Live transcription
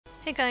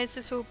Hey guys,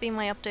 this will be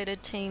my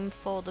updated team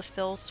for the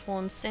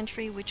Felsworn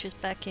Sentry, which is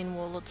back in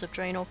Warlords of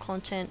Draenor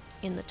content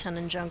in the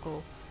Tanaan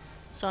Jungle.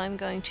 So I'm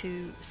going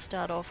to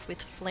start off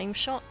with Flame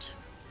Shot.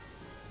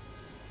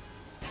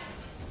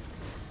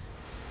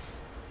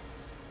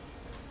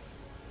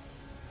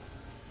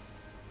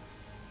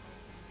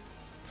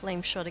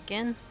 Flame Shot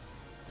again.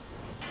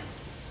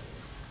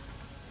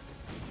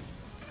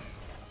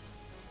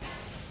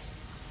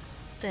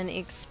 Then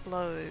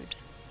Explode.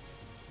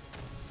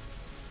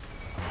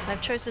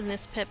 I've chosen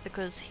this pet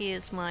because he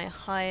is my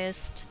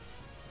highest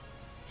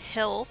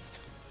health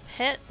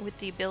pet with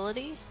the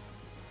ability.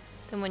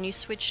 Then when you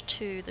switch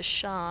to the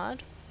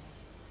Shard,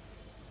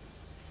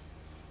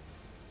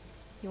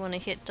 you want to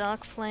hit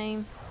Dark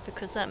Flame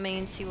because that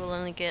means he will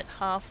only get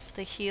half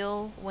the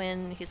heal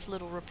when his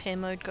little repair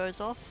mode goes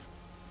off.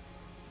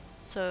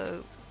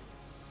 So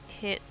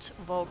hit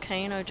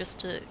Volcano just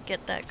to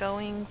get that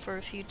going for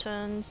a few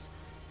turns,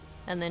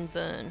 and then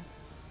Burn.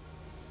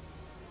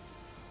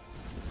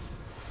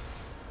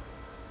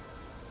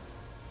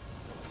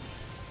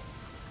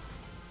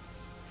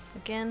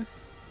 Again.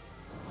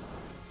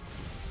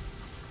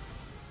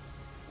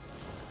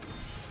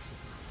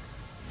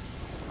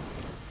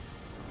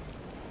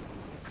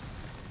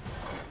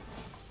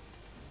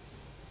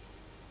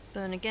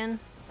 Burn again.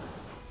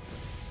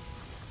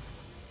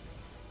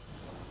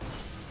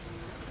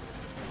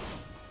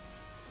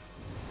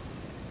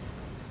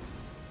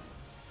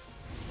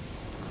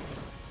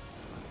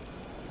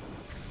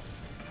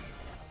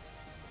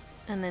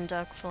 And then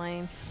Dark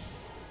Flame.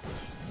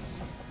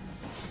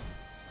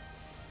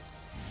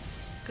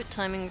 Good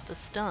timing with the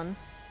stun.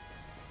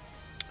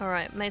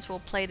 Alright, may as well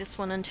play this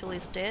one until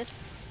he's dead.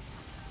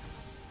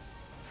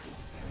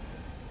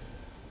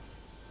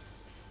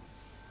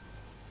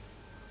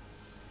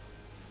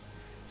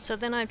 So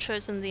then I've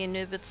chosen the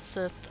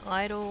Anubisath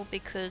Idol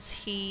because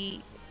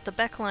the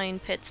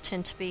backline pets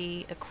tend to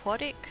be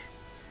aquatic.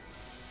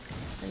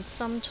 And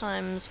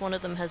sometimes one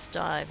of them has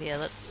dive. Yeah,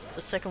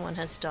 the second one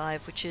has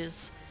dive, which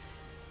is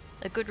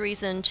a good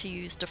reason to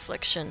use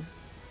deflection.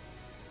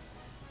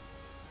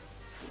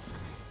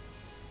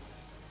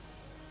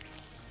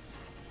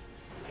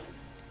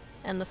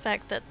 And the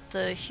fact that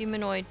the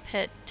humanoid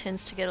pet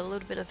tends to get a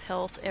little bit of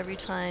health every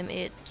time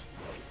it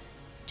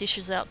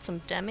dishes out some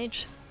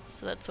damage,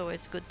 so that's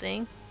always a good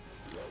thing.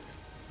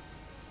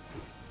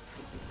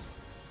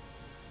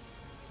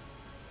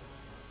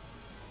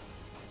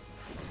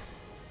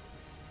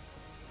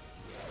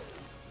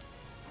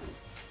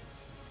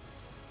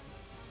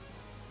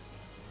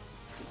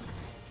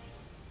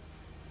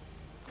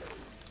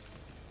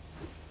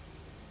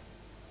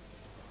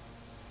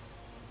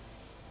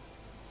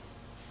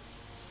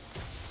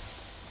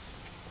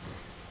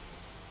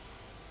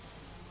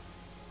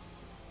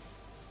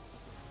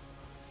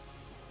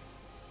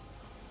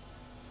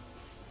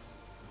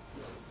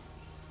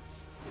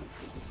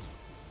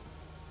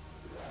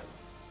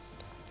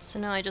 So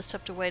now I just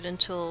have to wait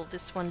until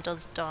this one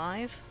does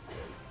dive.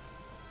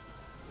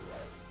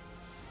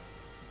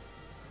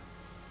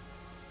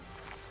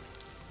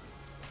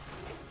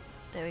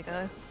 There we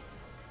go.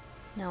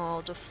 Now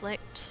I'll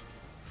deflect.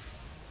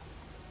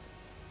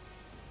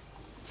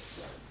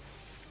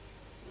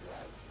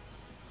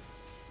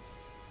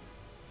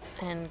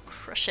 And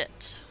crush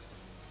it.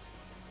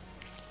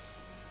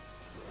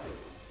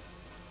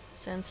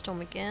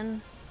 Sandstorm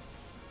again.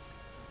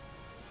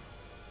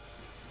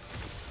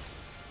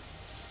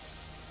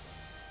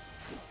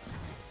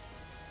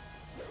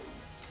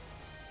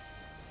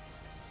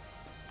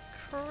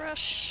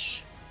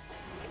 Crush.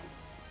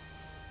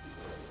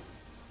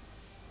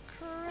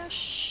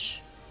 Crush.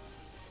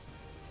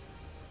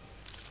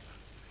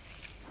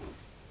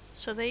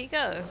 So there you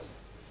go.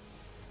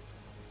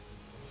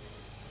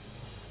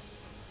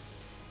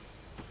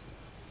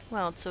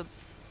 Well, it's a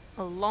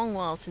long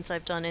while since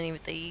I've done any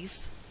of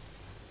these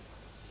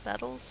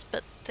battles,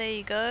 but there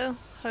you go.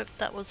 Hope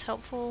that was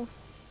helpful.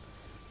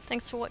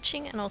 Thanks for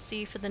watching, and I'll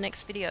see you for the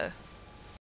next video.